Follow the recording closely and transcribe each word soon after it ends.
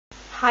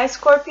Hi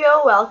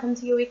Scorpio, welcome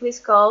to your weekly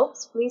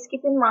scopes. Please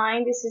keep in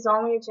mind this is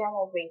only a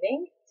general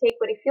reading. Take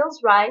what it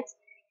feels right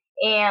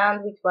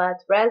and with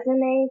what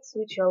resonates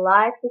with your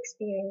life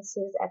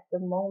experiences at the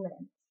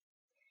moment.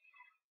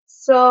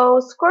 So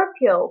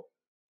Scorpio,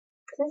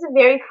 this is a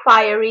very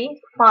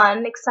fiery,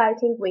 fun,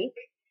 exciting week.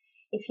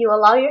 If you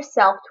allow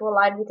yourself to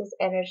align with this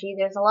energy,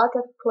 there's a lot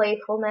of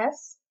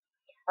playfulness,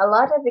 a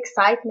lot of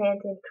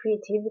excitement and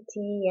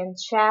creativity and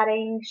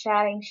chatting,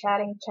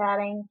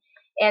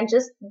 and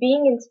just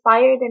being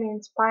inspired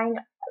and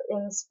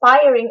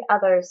inspiring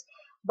others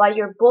by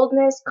your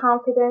boldness,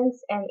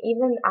 confidence, and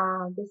even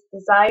this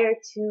desire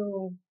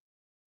to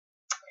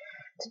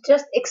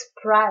just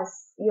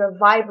express your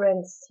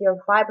vibrance, your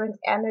vibrant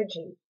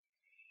energy.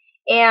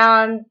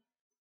 And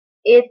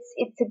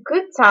it's a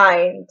good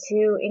time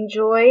to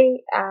enjoy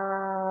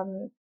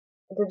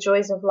the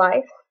joys of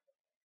life,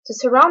 to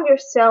surround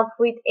yourself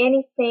with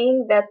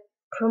anything that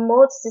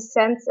promotes the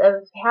sense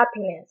of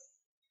happiness,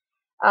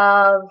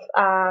 of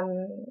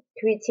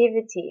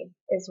creativity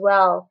as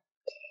well.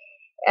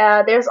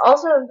 There's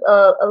also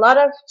a lot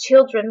of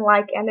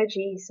children-like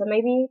energy, so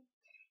maybe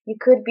you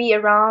could be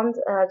around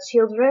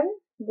children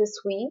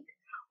this week,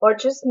 or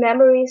just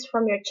memories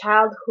from your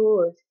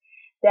childhood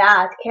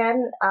that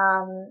can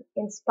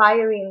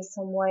inspire you in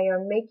some way,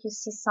 or make you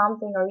see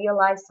something or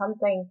realize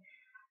something,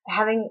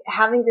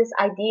 having this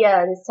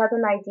idea, this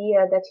sudden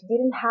idea that you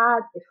didn't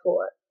have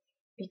before,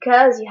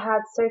 because you had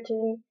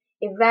certain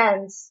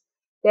events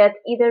that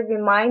either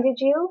reminded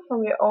you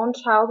from your own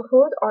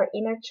childhood or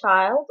inner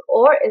child,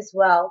 or as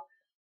well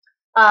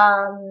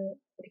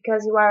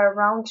because you are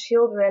around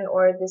children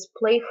or this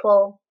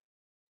playful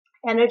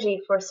energy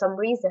for some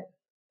reason.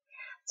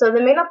 So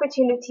the main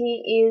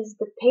opportunity is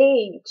the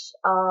Page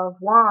of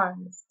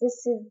Wands.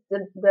 This is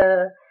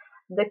the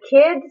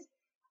kid.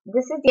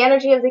 This is the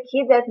energy of the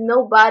kid that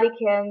nobody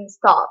can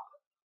stop,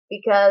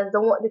 because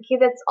the kid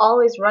that's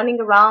always running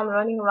around,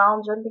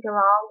 jumping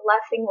around,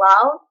 laughing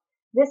loud.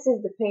 This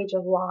is the Page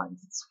of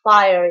Wands. It's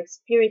fire,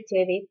 it's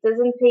spirited. It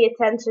doesn't pay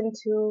attention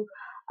to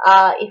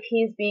if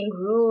he's being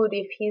rude,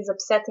 if he's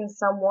upsetting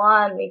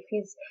someone, if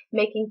he's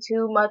making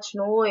too much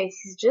noise.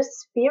 He's just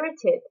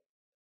spirited,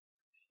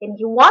 and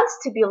he wants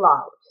to be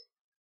loud,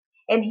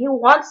 and he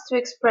wants to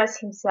express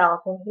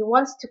himself, and he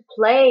wants to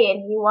play,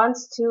 and he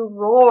wants to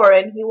roar,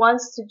 and he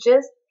wants to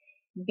just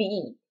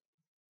be.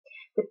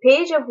 The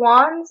Page of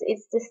Wands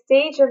is the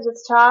stage of the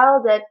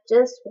child that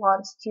just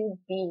wants to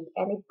be,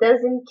 and it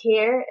doesn't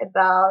care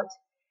about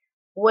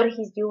what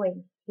he's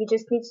doing. He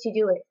just needs to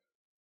do it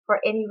for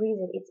any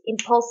reason. It's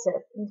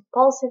impulsive.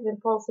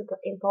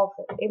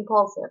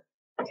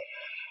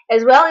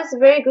 As well, it's a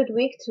very good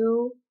week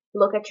to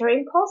look at your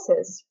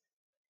impulses.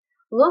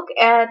 Look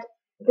at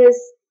this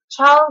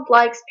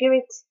childlike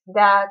spirit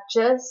that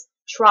just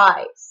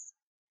tries,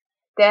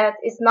 that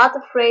is not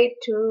afraid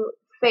to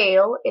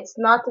fail, it's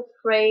not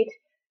afraid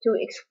to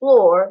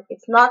explore,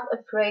 it's not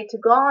afraid to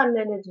go on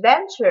an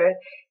adventure,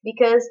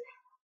 because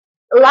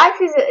life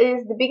is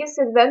the biggest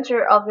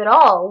adventure of it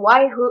all.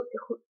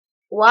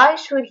 Why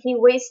should he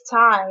waste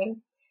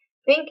time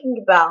thinking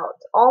about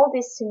all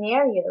these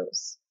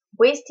scenarios,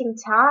 wasting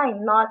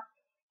time not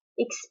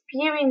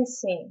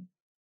experiencing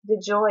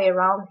the joy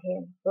around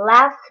him,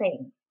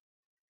 laughing,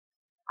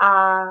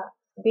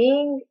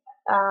 being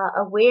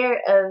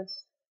aware of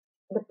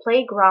the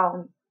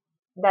playground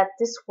that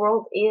this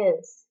world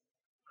is,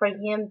 for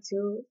him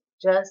to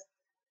just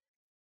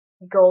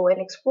go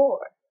and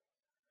explore.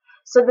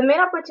 So the main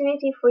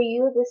opportunity for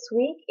you this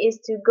week is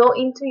to go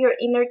into your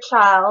inner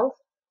child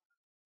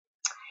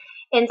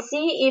and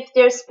see if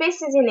there's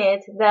spaces in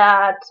it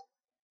that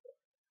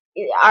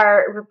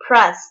are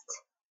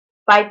repressed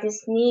by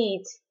this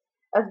need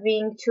of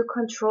being too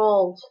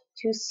controlled,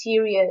 too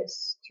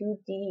serious, too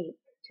deep,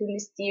 too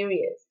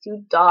mysterious,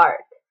 too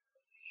dark.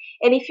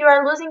 And if you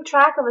are losing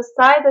track of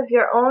a side of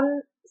your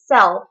own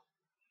self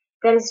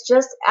that is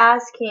just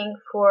asking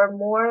for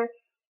more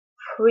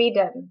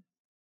freedom,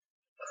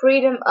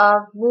 freedom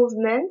of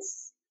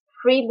movements,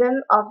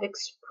 freedom of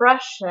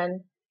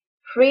expression,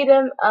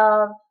 freedom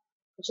of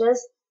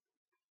just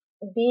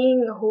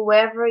being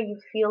whoever you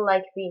feel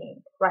like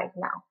being right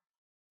now.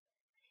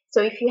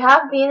 So if you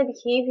have been a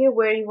behavior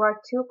where you are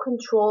too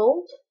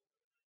controlled,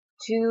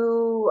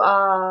 too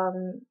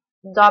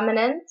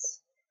dominant,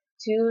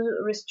 too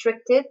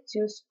restricted,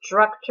 too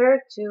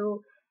structured,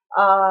 too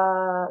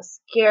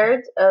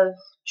scared of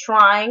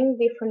trying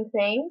different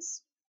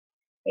things,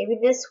 maybe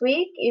this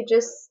week you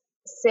just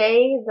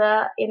say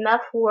the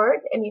enough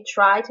word and you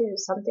try to do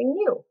something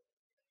new,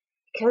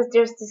 because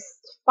there's this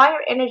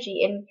fire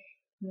energy, and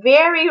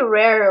very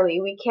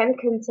rarely we can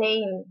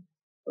contain,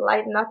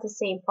 like, not to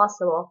say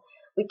impossible,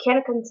 we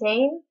can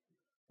contain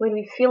when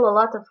we feel a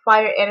lot of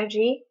fire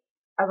energy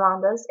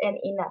around us and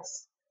in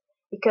us,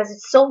 because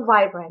it's so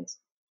vibrant,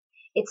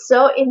 it's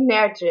so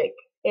energetic,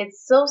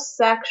 it's so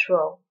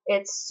sexual,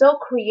 it's so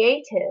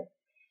creative,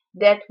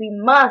 that we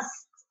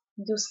must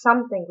do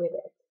something with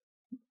it.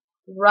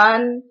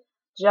 Run,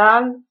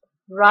 jump,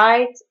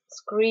 write,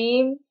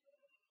 scream,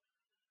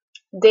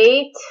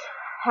 date,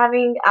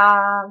 having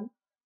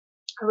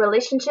a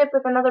relationship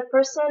with another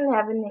person,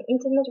 having an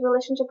intimate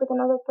relationship with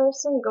another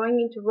person, going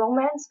into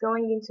romance,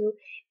 going into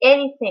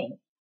anything.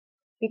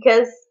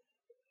 Because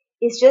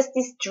it's just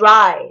this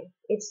drive.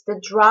 It's the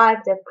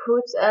drive that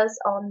puts us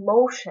on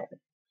motion.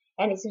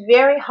 And it's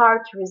very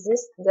hard to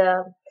resist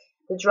the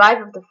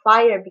drive of the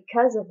fire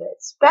because of it,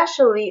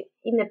 especially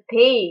in the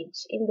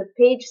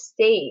page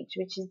stage,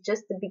 which is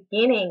just the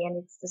beginning, and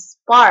it's the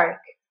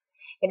spark,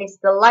 and it's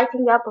the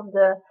lighting up of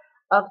the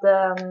of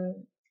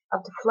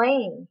the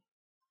flame.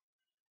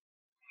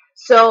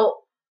 So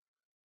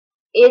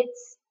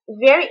it's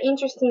very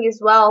interesting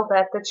as well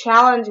that the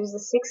challenge is the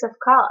Six of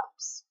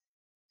Cups.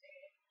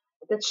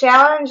 The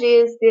challenge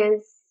is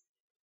this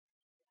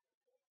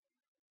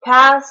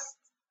past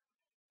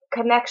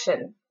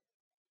connection,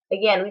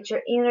 again, with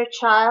your inner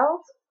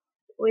child,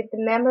 with the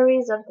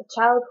memories of the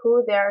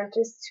childhood that are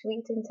just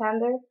sweet and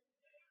tender,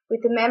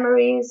 with the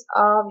memories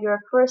of your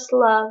first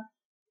love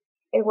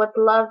and what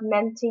love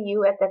meant to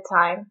you at that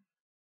time,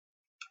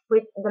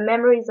 with the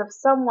memories of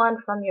someone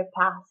from your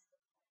past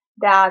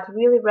that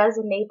really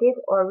resonated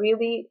or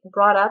really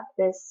brought up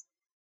this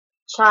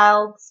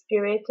child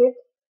spirited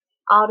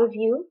out of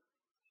you.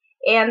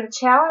 And the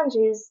challenge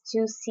is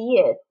to see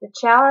it. The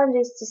challenge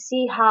is to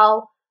see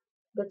how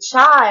the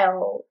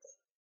child,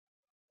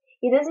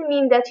 it doesn't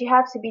mean that you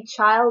have to be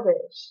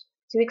childish.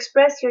 To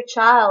express your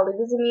child, it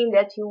doesn't mean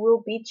that you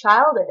will be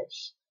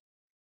childish.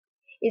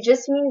 It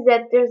just means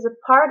that there's a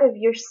part of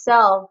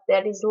yourself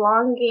that is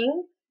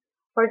longing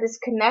for this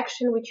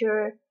connection with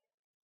your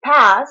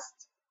past,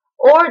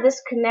 or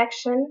this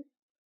connection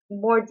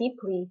more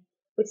deeply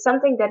with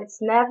something that is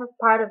never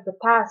part of the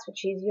past,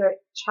 which is your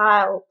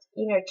child,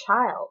 inner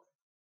child.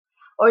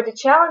 Or the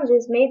challenge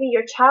is maybe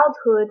your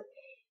childhood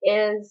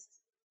is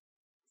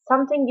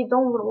something you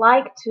don't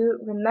like to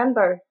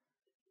remember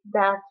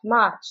that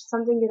much,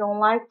 something you don't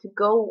like to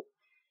go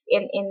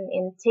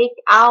and take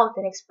out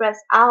and express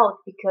out,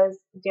 because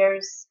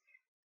there's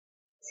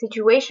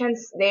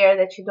situations there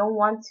that you don't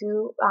want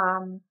to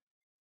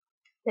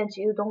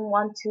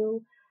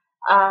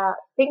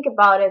think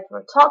about it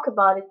or talk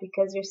about it,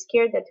 because you're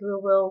scared that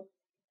will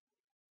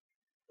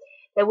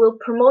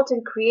promote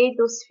and create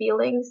those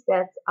feelings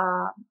that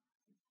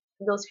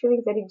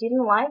you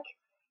didn't like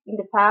in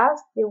the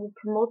past. They will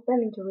promote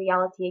them into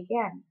reality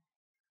again.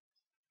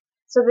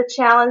 So the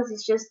challenge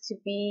is just to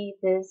be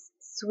this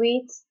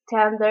sweet,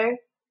 tender,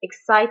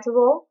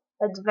 excitable,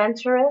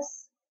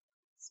 adventurous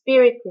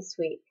spirit this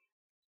week.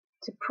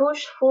 To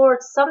push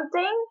forward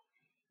something,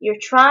 you're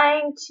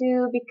trying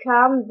to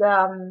become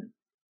the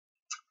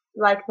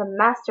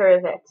master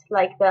of it,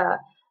 like the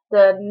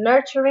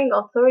nurturing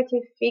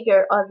authoritative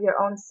figure of your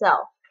own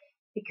self.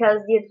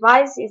 Because the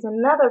advice is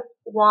another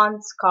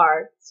wands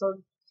card, so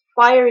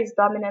fire is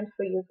dominant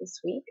for you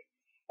this week,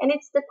 and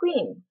it's the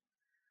queen.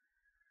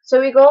 So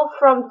we go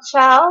from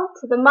child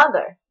to the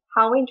mother.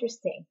 How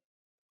interesting.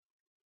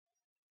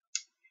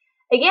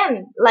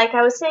 Again, like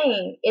I was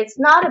saying, it's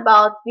not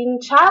about being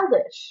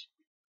childish.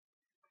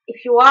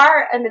 If you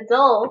are an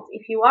adult,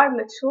 if you are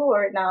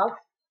mature enough,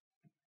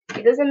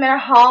 it doesn't matter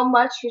how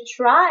much you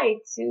try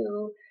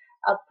to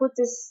put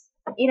this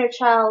inner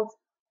child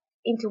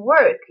into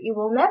work, you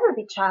will never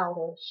be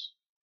childish.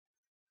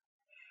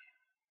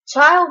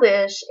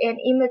 Childish and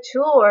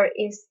immature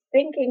is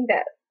thinking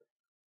that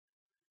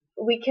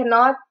we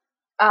cannot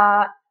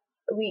uh,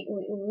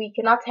 we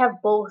cannot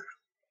have both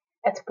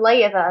at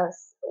play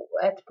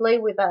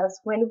with us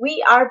when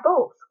we are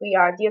both. We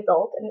are the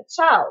adult and the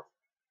child.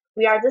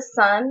 We are the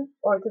son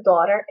or the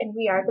daughter, and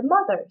we are the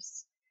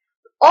mothers.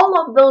 All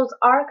of those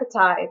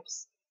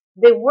archetypes,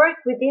 they work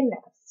within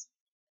us.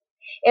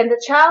 And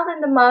the child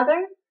and the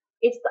mother,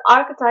 it's the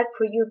archetype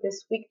for you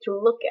this week to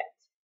look at.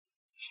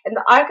 And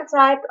the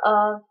archetype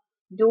of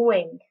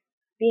doing,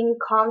 being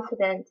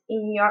confident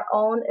in your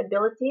own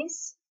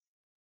abilities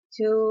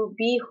to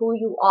be who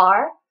you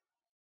are,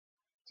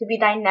 to be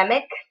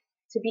dynamic,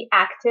 to be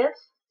active,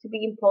 to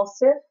be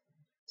impulsive,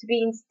 to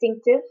be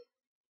instinctive,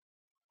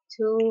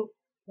 to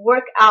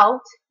work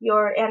out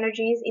your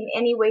energies in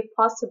any way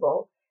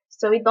possible,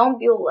 so we don't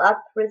build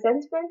up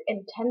resentment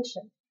and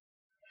tension.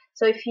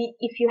 So if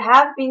you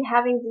have been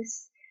having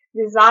this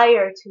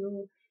desire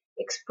to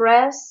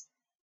express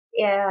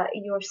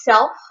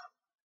yourself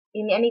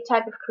in any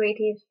type of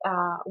creative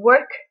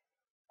work,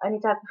 any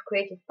type of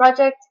creative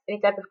project, any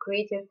type of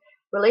creative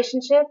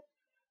relationship,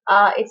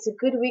 it's a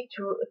good week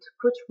to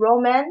put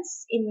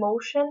romance in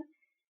motion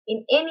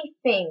in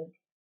anything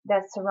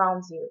that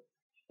surrounds you,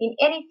 in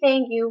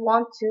anything you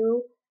want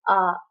to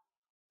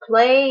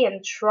play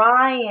and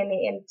try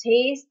and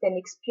taste and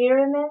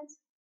experiment.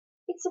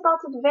 It's about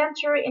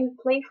adventure and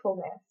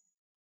playfulness.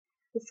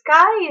 The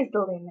sky is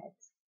the limit.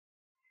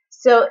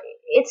 So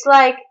it's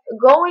like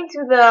going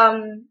to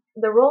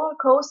the roller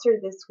coaster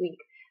this week,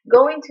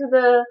 going to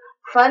the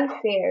fun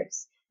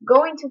fairs,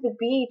 going to the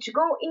beach,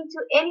 go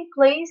into any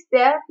place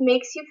that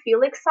makes you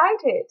feel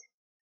excited.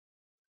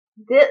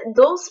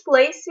 Those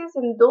places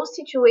and those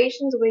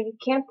situations where you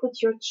can't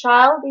put your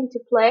child into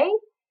play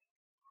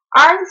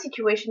are the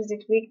situations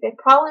this week that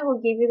probably will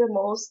give you the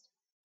most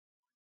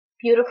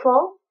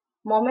beautiful,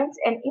 moments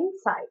and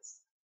insights,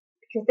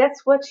 because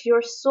that's what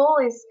your soul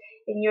is,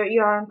 and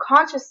your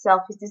unconscious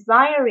self is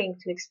desiring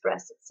to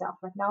express itself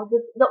right now,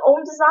 the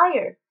own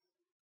desire.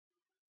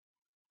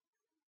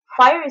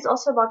 Fire is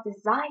also about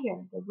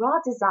desire, the raw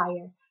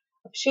desire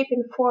of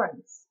shaping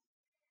forms.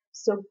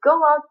 So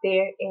go out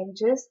there and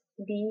just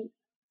be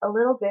a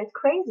little bit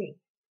crazy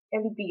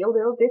and be a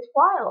little bit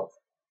wild.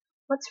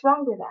 What's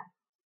wrong with that?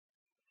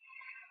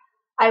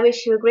 I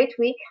wish you a great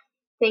week.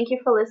 Thank you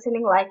for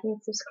listening, liking,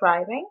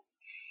 subscribing,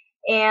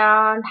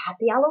 and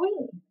happy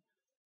Halloween.